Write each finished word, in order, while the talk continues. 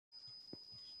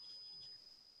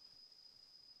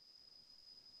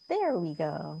There we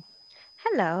go.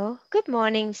 Hello. Good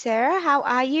morning, Sarah. How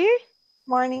are you?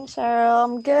 Morning, Cheryl.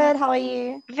 I'm good. How are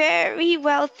you? Very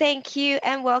well, thank you,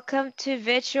 and welcome to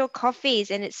Virtual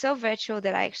Coffees. And it's so virtual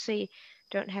that I actually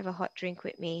don't have a hot drink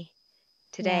with me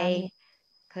Yeah, today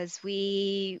because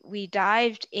we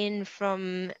dived in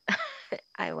from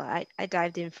I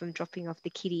dived in from dropping off the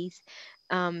kitties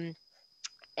um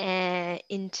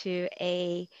into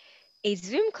a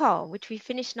Zoom call, which we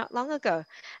finished not long ago.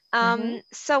 mm-hmm.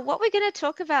 So what we're going to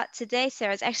talk about today,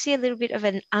 Sarah, is actually a little bit of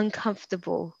an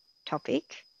uncomfortable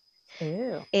topic.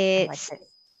 Ooh, I like It's this.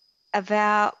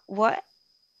 about what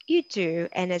you do,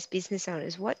 and as business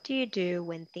owners, what do you do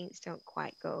when things don't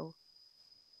quite go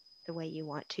the way you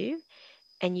want to,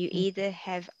 and you Mm, either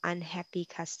have unhappy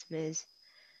customers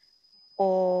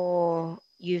or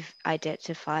you've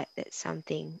identified that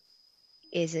something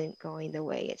isn't going the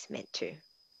way it's meant to.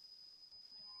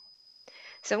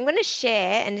 So I'm going to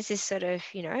share, and this is sort of,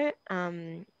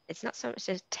 it's not so much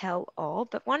a tell all,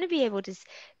 but want to be able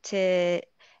to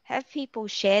have people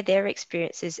share their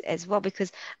experiences as well,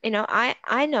 because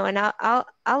I know, and I'll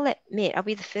admit, I'll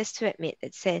be the first to admit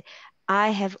that said I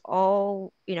have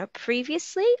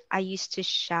previously I used to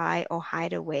shy or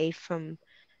hide away from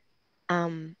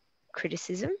um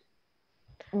criticism,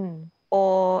 mm,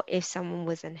 or if someone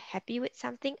was unhappy with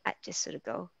something, I'd just sort of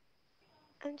go,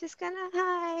 I'm just gonna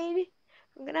hide.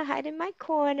 I'm gonna hide in my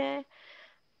corner.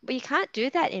 But you can't do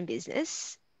that in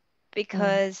business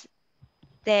mm. because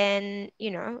then,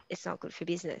 it's not good for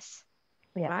business,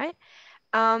 Yeah, right?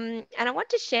 And I want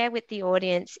to share with the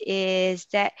audience is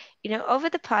that, over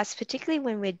the past, particularly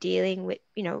when we're dealing with,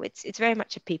 it's very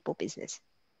much a people business,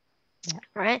 yeah,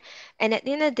 right? And at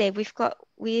the end of the day, we've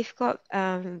got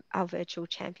our virtual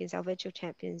champions. Our virtual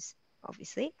champions,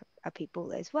 obviously, are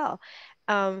people as well.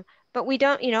 But we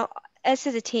don't, as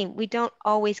a team, we don't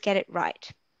always get it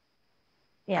right.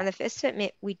 yeah, I'm the first to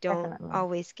admit we don't definitely.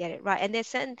 always get it right. And there's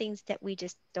certain things that we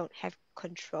just don't have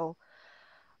control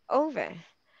over.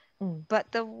 Mm,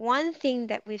 But the one thing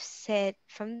that we've said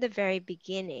from the very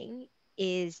beginning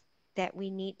is that we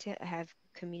need to have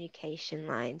communication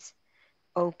lines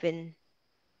open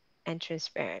and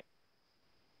transparent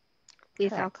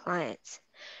with our correct. clients,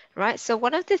 right? So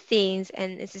one of the things,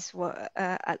 and this is what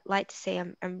I'd like to say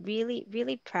I'm really,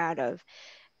 really proud of,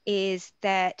 is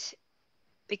that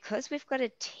because we've got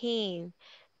a team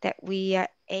that we are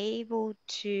able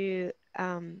to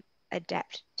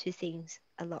adapt to things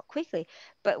a lot quickly.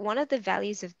 But one of the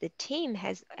values of the team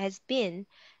has been,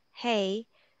 hey,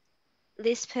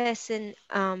 this person,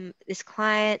 this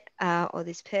client, or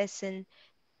this person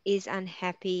is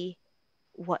unhappy.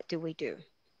 What do we do?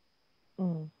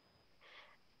 Mm,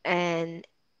 And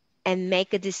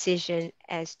make a decision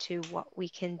as to what we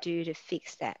can do to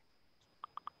fix that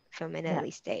from an yeah,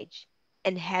 early stage,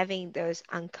 and having those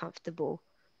uncomfortable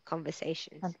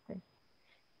conversations. something.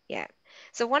 Yeah.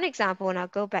 So one example, and I'll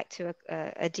go back to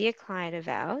a dear client of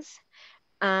ours,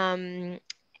 um,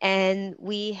 and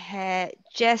we had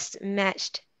just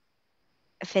matched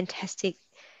a fantastic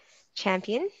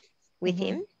champion with Mm-hmm.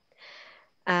 him,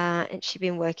 and she'd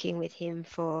been working with him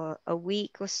for a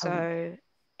week or A week. so,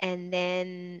 and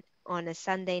then on a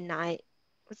Sunday night,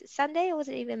 was it Sunday or was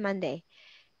it even Monday?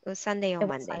 It was Sunday or It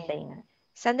was Monday. Sunday night.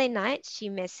 Sunday night, she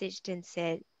messaged and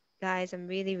said, "Guys, I'm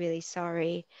really, really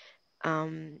sorry.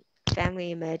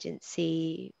 Family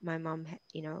emergency. My mom,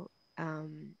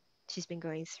 um, she's been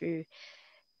going through,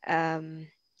 I'm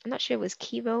not sure it was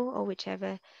chemo or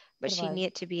whichever, but It she was.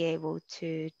 needed to be able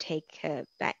to take her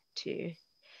back to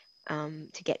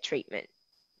get treatment.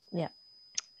 Yeah.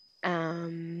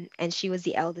 And she was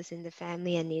the eldest in the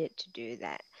family and needed to do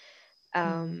that.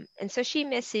 Mm, And so she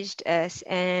messaged us,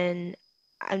 and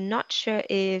I'm not sure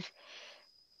if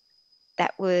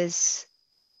that was,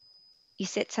 you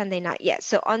said Sunday night. Yeah.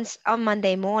 So on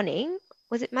Monday morning,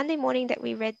 was it Monday morning that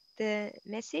we read the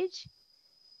message?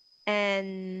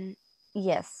 And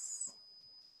yes.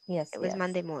 Yes, it was yes.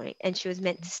 Monday morning, and she was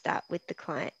meant to start with the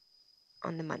client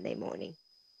on the Monday morning.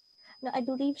 No, I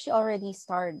believe she already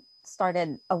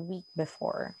started a week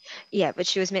before. Yeah, but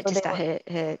she was meant So to they start were.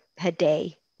 her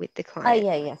day with the Ah, client.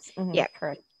 yeah, yes. Mm-hmm, Yeah,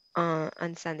 correct.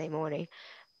 on Sunday morning.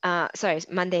 Sorry, it's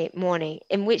Monday morning.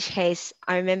 In which case,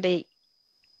 I remember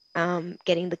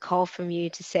getting the call from you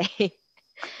to say,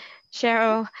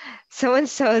 Cheryl, so and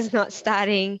so is not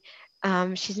starting.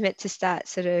 She's meant to start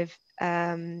sort of.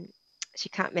 She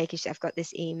can't make it. I've got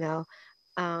this email.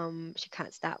 She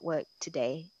can't start work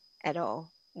today at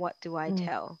all. What do I Mm,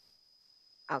 tell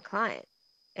our client?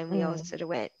 And we all mm. sort of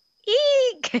went,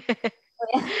 eek.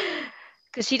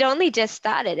 because she'd only just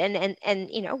started, and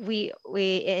you know, we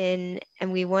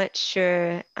weren't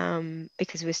sure,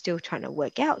 because we're still trying to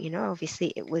work out, you know,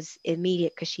 obviously it was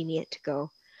immediate because she needed to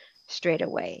go straight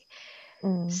away.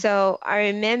 Mm, So I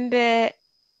remember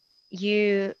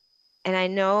you, and I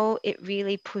know it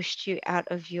really pushed you out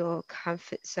of your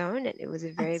comfort zone, and it was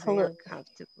a very, very absolutely.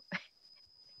 uncomfortable.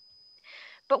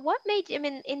 But what made you, I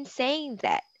mean, in saying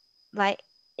that, like,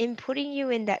 in putting you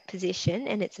in that position,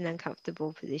 and it's an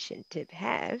uncomfortable position to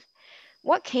have,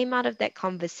 what came out of that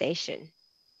conversation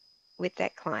with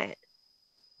that client?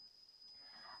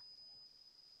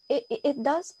 It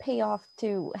does pay off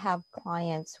to have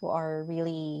clients who are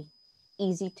really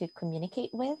easy to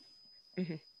communicate with.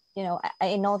 Hmm. You know,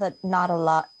 I know that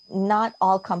not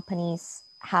all companies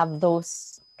have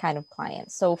those kind of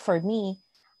clients. So for me,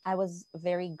 I was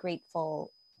very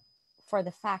grateful for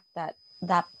the fact that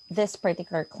this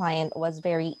particular client was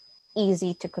very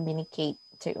easy to communicate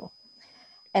to.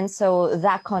 And so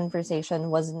that conversation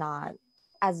was not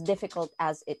as difficult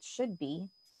as it should be.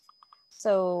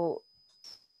 So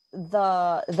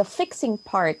the fixing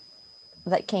part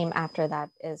that came after that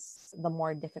is the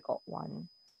more difficult one,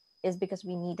 is because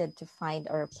we needed to find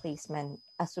a replacement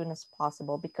as soon as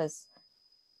possible, because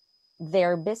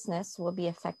their business will be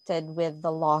affected with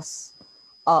the loss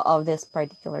of this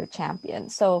particular champion.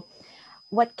 So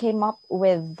what came up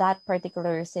with that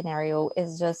particular scenario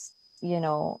is just,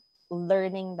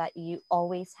 learning that you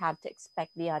always have to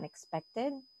expect the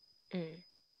unexpected, Mm.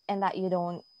 and that you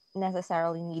don't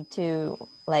necessarily need to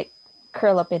like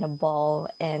curl up in a ball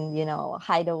and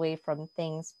hide away from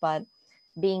things. But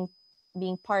being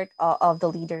being part of the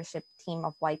leadership team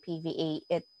of YPVA,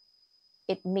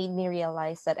 it made me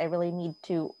realize that I really need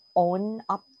to own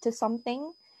up to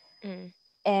something. Mm.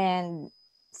 And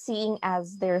seeing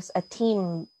as there's a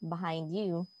team behind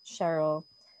you, Cheryl,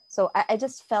 so I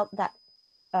just felt that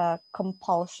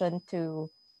compulsion to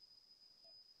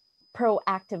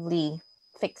proactively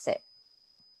fix it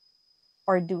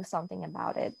or do something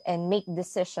about it and make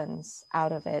decisions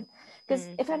out of it. Because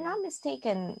Mm. if I'm not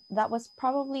mistaken, that was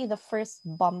probably the first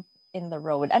bump in the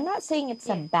road. I'm not saying it's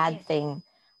a Yeah. bad thing.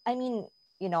 I mean,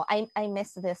 I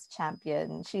miss this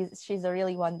champion. She's a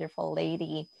really wonderful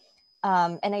lady.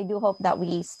 And I do hope that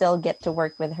we still get to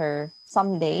work with her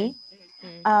someday.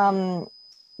 Mm. Mm. Um,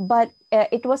 but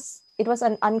it was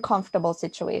an uncomfortable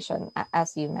situation,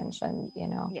 as you mentioned.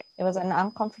 Yeah. It was an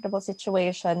uncomfortable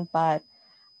situation, but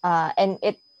and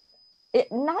it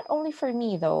not only for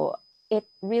me though, it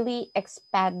really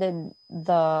expanded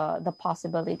the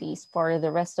possibilities for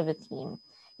the rest of the team,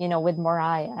 with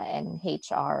Mariah and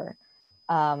HR,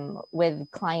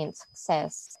 with client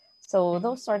success. So Mm.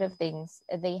 those sort of things,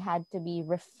 they had to be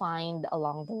refined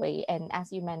along the way. And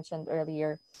as you mentioned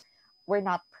earlier, we're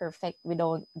not perfect. We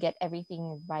don't get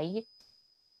everything right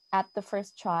at the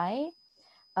first try,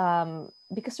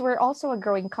 because we're also a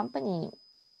growing company,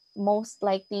 most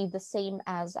likely the same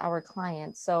as our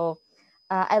clients. So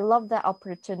I love the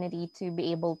opportunity to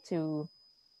be able to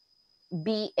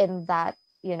be in that,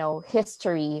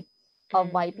 history of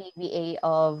Mm. YPVA,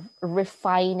 of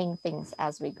refining things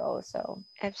as we go. So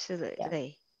yeah,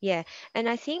 Absolutely. Yeah. And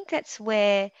I think that's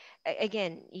where,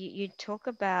 again, you talk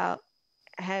about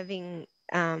having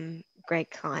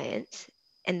great clients.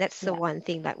 And that's the yeah, one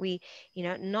thing that we,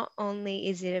 not only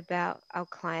is it about our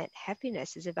client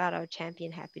happiness, it's about our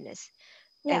champion happiness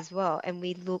yeah, as well. And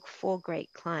we look for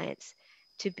great clients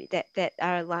to be that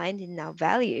are aligned in our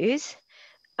values,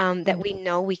 that mm-hmm, we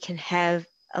know we can have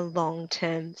a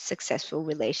long-term successful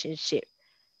relationship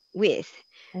with,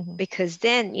 mm-hmm, because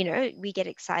then, we get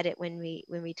excited when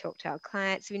we talk to our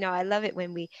clients. I love it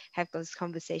when we have those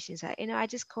conversations like, I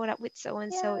just caught up with so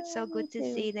and so, it's yeah, so me good to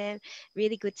too. see them,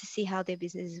 really good to see how their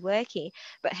business is working.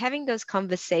 But having those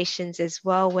conversations as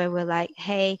well, where we're like,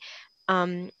 hey,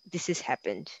 this has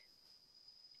happened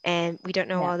and we don't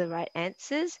know Yeah, all the right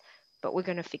answers, but we're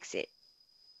going to fix it.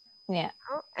 yeah,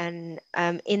 And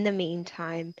in the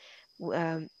meantime,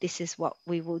 this is what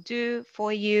we will do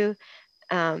for you.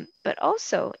 But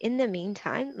also in the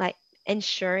meantime, like,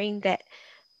 ensuring that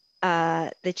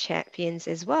the champions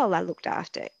as well are looked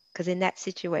after. Because in that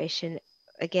situation,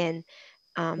 again,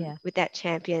 yeah, with that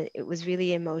champion, it was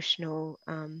really emotional.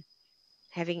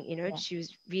 Having, yeah, she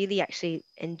was really actually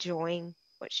enjoying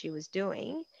what she was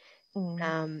doing,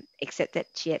 mm, except that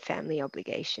she had family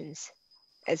obligations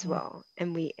as yeah, well,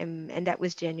 and that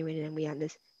was genuine, and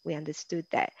we understood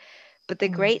that. But the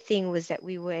mm, great thing was that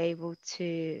we were able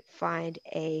to find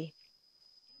a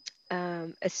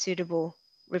suitable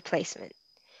replacement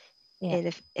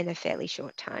yeah, in a fairly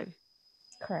short time.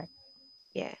 correct.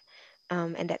 Yeah.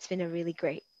 And that's been a really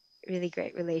great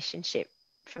relationship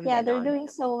from Yeah, then they're on. doing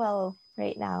so well.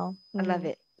 right now. I love Mm-hmm.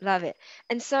 it. Love it.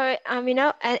 And so,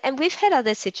 and we've had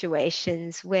other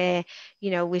situations where,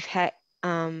 we've had,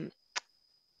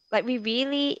 like we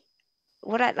really,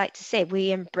 what I'd like to say,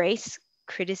 we embrace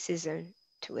criticism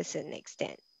to a certain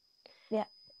extent, Yeah.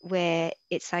 where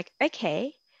it's like,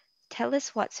 okay, tell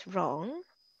us what's wrong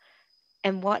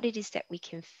and what it is that we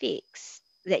can fix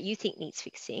that you think needs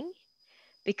fixing,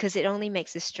 because it only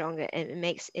makes us stronger, and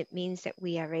it means that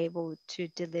we are able to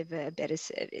deliver a better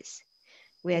service.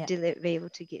 We are Yeah. able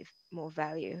to give more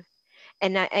value.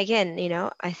 And again,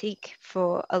 I think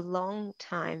for a long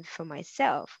time for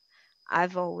myself,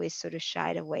 I've always sort of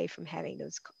shied away from having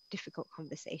those difficult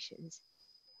conversations.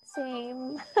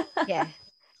 Same. Yeah,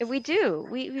 and we do.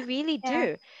 We really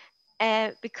Yeah.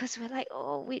 do. Because we're like,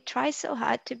 oh, we try so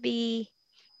hard to be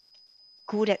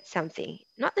good at something,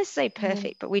 not necessarily Mm-hmm.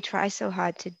 perfect, but we try so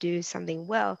hard to do something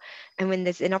well. And when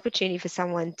there's an opportunity for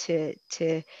someone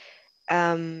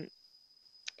um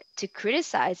to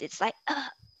criticize, it's like,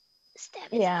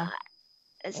 stab in the Yeah. heart,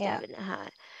 a Yeah. stab in the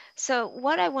heart. So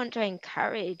what I want to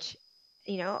encourage,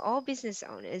 all business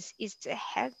owners, is to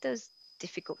have those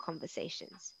difficult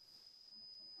conversations.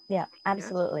 Yeah. You know,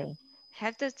 Absolutely.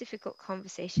 have those difficult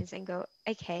conversations and go,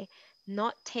 okay,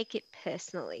 not take it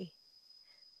personally.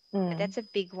 Mm. That's a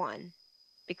big one,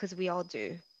 because we all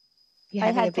do. You're I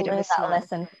having a had to bit of learn a that smile.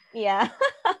 lesson. Yeah.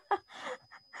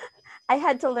 I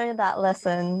had to learn that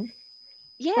lesson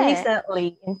Yeah,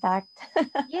 recently, in fact.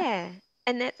 yeah.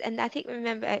 And I think,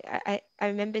 remember, I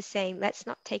remember saying, let's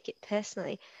not take it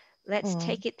personally. Let's Mm.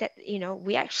 take it that,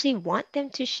 we actually want them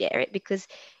to share it, because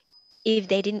if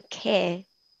they didn't care,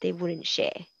 they wouldn't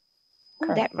share. Oh,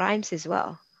 that Correct. rhymes as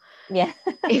well. Yeah.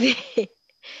 If they,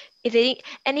 if they didn't,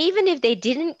 and even if they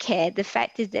didn't care, the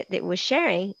fact is that they were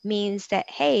sharing means that,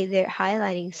 hey, they're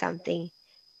highlighting something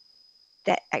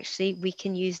that actually we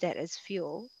can use that as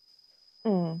fuel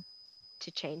Mm.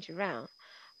 to change around.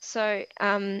 So,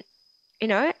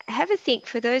 have a think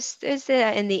for those that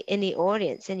are in the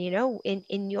audience, and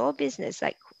in your business,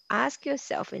 like, ask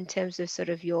yourself in terms of sort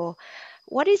of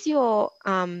what is your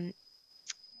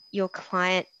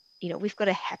client, we've got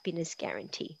a happiness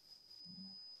guarantee.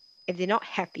 If they're not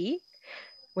happy,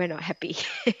 we're not happy.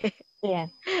 Yeah.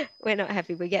 We're not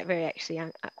happy. We get very actually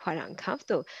quite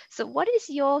uncomfortable. So what is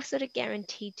your sort of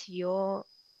guarantee to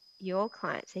your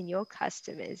clients and your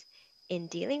customers in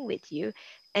dealing with you,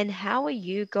 and how are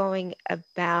you going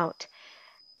about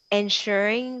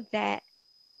ensuring that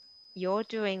you're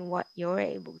doing what you're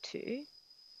able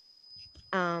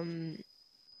um,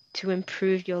 to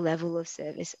improve your level of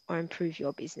service or improve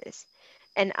your business?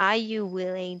 And are you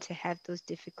willing to have those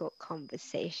difficult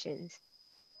conversations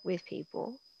with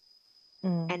people?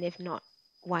 Mm. And if not,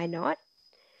 why not?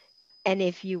 And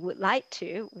if you would like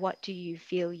to, what do you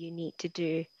feel you need to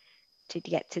do to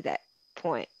get to that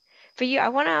point? For you, I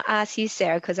want to ask you,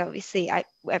 Sarah, because obviously I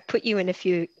put you in a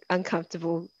few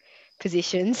uncomfortable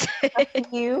positions.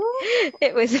 You?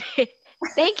 It was,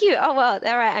 thank you. Oh, well,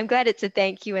 all right. I'm glad it's a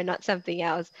thank you and not something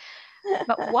else.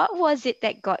 But what was it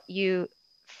that got you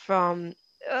from,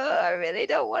 oh, I really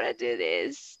don't want to do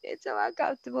this, it's so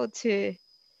uncomfortable, to,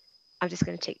 I'm just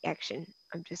going to take action.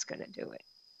 I'm just going to do it.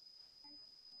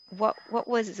 What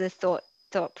was the thought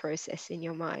process in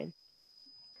your mind?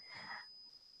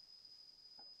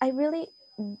 I really,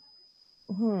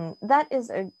 that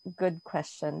is a good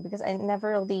question because I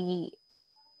never really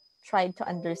tried to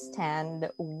understand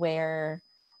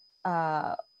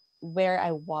uh, where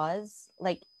I was.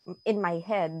 Like in my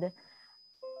head,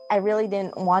 I really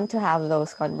didn't want to have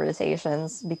those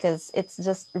conversations because it's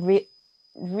just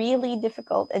really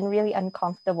difficult and really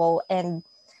uncomfortable. And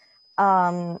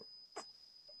um,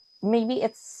 maybe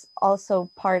it's also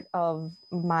part of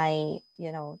my,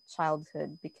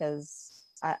 childhood because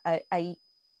I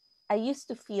used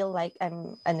to feel like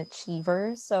I'm an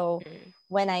achiever. So Mm.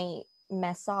 when I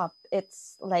mess up,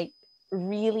 it's like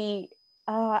really,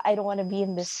 I don't want to be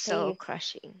in this So space.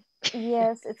 crushing.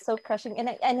 Yes, it's so crushing,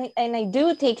 and I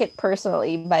do take it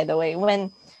personally. By the way,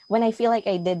 when I feel like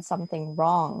I did something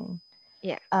wrong,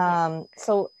 Yeah, yeah,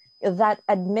 so that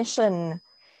admission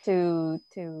to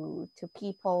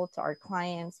people, to our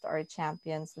clients, to our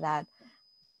champions, that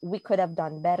we could have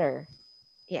done better,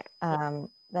 yeah,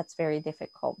 that's very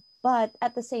difficult. But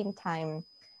at the same time,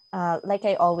 like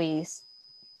I always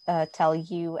tell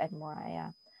you and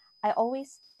Mariah, I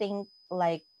always think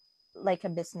like a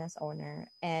business owner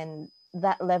and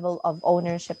that level of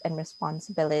ownership and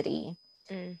responsibility.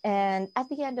 mm, And at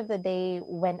the end of the day,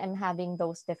 when I'm having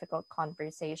those difficult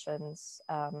conversations,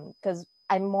 because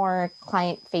I'm more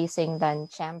client facing than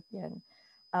champion,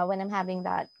 when I'm having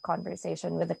that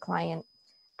conversation with the client,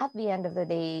 at the end of the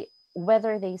day,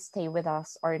 whether they stay with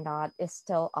us or not is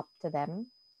still up to them,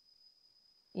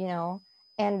 you know.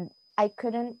 And I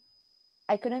couldn't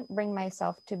bring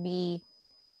myself to be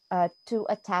too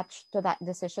attached to that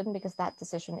decision, because that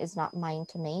decision is not mine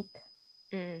to make.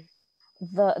 Mm.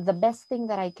 The best thing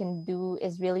that I can do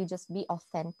is really just be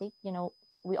authentic.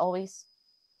 We always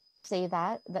say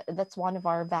that's one of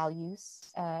our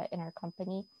values in our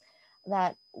company,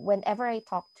 that whenever I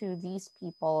talk to these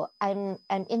people, I'm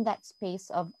in that space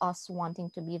of us wanting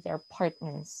to be their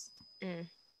partners. Mm.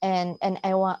 And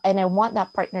I want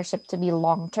that partnership to be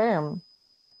long term.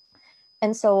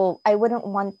 And so I wouldn't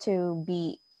want to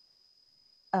be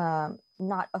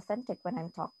not authentic when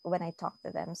I talk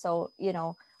to them. So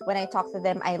when I talk to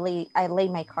them, I lay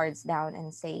my cards down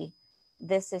and say,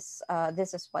 this is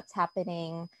what's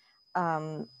happening.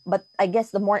 But I guess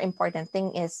the more important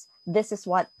thing is, this is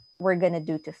what we're gonna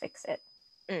do to fix it.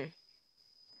 Mm. Yeah.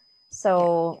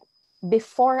 So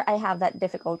before I have that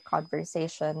difficult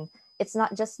conversation, it's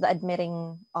not just the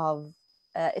admission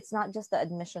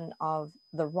of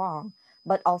the wrong,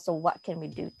 but also what can we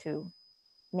do to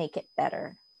make it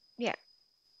better. Yeah.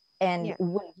 And Yeah.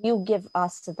 would you give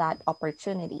us that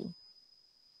opportunity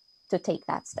to take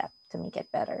that step to make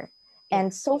it better? Yeah.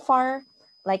 And so far,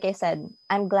 like I said,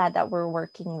 I'm glad that we're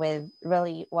working with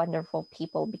really wonderful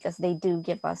people, because they do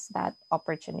give us that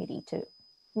opportunity to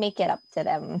make it up to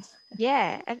them.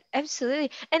 Yeah,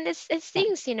 absolutely. And it's Yeah.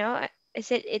 things, I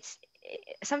said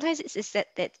sometimes it's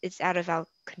that it's out of our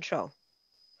control.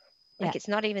 Yeah. Like it's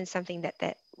not even something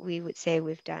that we would say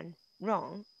we've done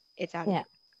wrong. It's out of Yeah.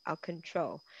 our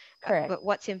control. Correct. But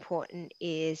what's important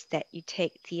is that you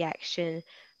take the action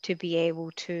to be able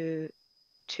to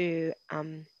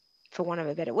for want of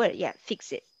a better word, yeah,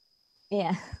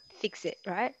 Yeah. fix it,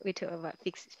 right? We talk about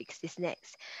fix this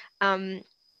next. Um,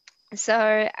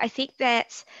 so I think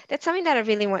that's something that I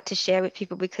really want to share with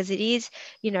people, because it is,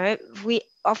 we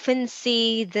often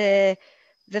see the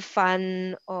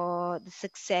fun or the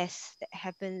success that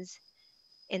happens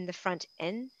in the front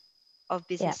end of Yeah.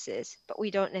 businesses, but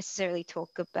we don't necessarily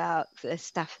talk about the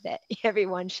stuff that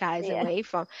everyone shies Yeah. away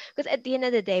from. Because at the end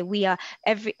of the day, we are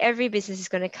every business is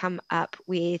going to come up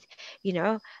with,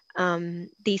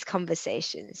 these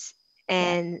conversations.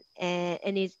 Yeah.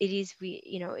 And it is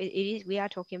we are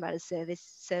talking about a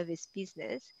service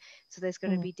business, so there's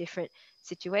going to Mm. be different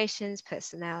situations,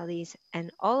 personalities,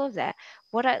 and all of that.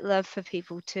 What I'd love for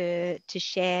people to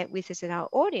share with us in our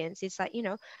audience is like,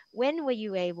 when were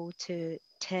you able to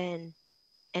turn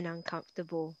an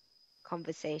uncomfortable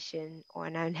conversation or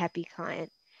an unhappy client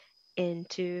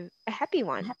into a happy I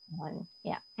one? have one.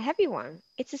 Yeah. A happy one.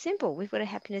 It's a simple. We've got a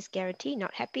happiness guarantee.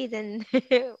 Not happy, then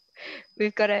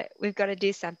we've got to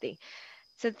do something.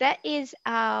 So that is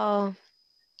our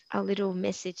little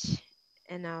message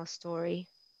and our story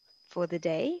for the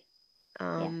day.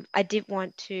 Yeah. I did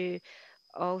want to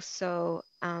also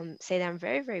say that I'm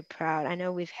very, very proud. I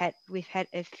know we've had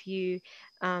a few,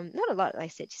 not a lot, like I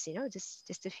said,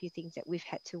 just a few things that we've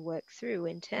had to work through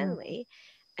Mm. internally,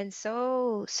 and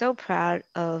so proud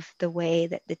of the way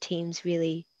that the teams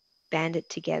really banded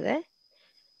together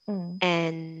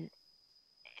Mm.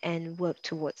 and worked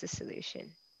towards a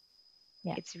solution.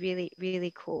 Yeah. It's really,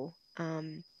 really cool.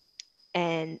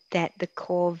 And that the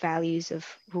core values of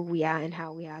who we are and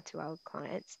how we are to our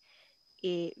clients,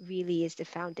 it really is the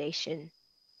foundation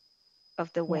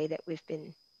of the Yeah. way that we've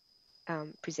been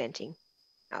presenting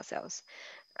ourselves.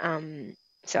 Um,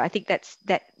 so I think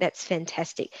that's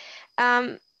fantastic.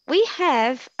 We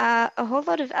have a whole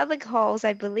lot of other calls,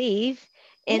 I believe,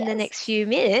 in the next Yes. few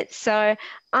minutes. So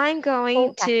I'm Full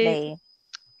going pack to. day.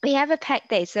 We have a packed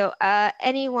day. So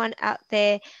anyone out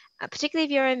there, particularly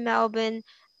if you're in Melbourne,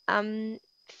 um,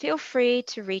 feel free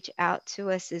to reach out to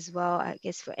us as well, I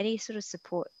guess, for any sort of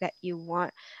support that you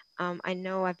want. I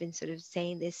know I've been sort of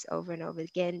saying this over and over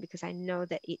again, because I know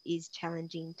that it is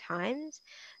challenging times.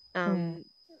 Mm. Um,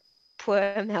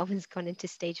 poor Melbourne's gone into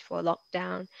stage 4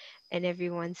 lockdown, and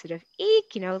everyone's sort of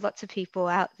eek, lots of people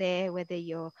out there, whether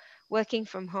you're working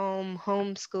from home,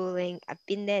 homeschooling. I've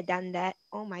been there, done that.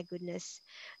 Oh my goodness.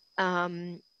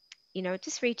 Um,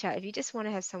 just reach out if you just want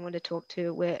to have someone to talk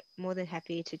to. We're more than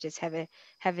happy to just have a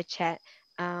chat.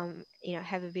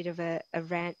 Have a bit of a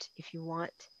rant if you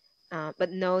want,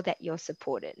 but know that you're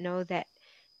supported. Know that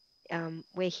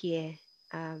we're here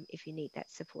if you need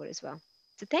that support as well.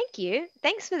 So thank you.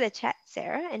 Thanks for the chat,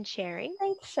 Sarah, and sharing.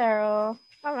 Thanks, Cheryl.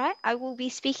 All right, I will be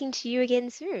speaking to you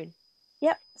again soon.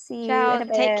 Yep. See you in Ciao. a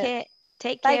Take bit. care.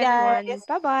 Take Bye, care, everyone. guys.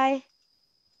 Bye bye.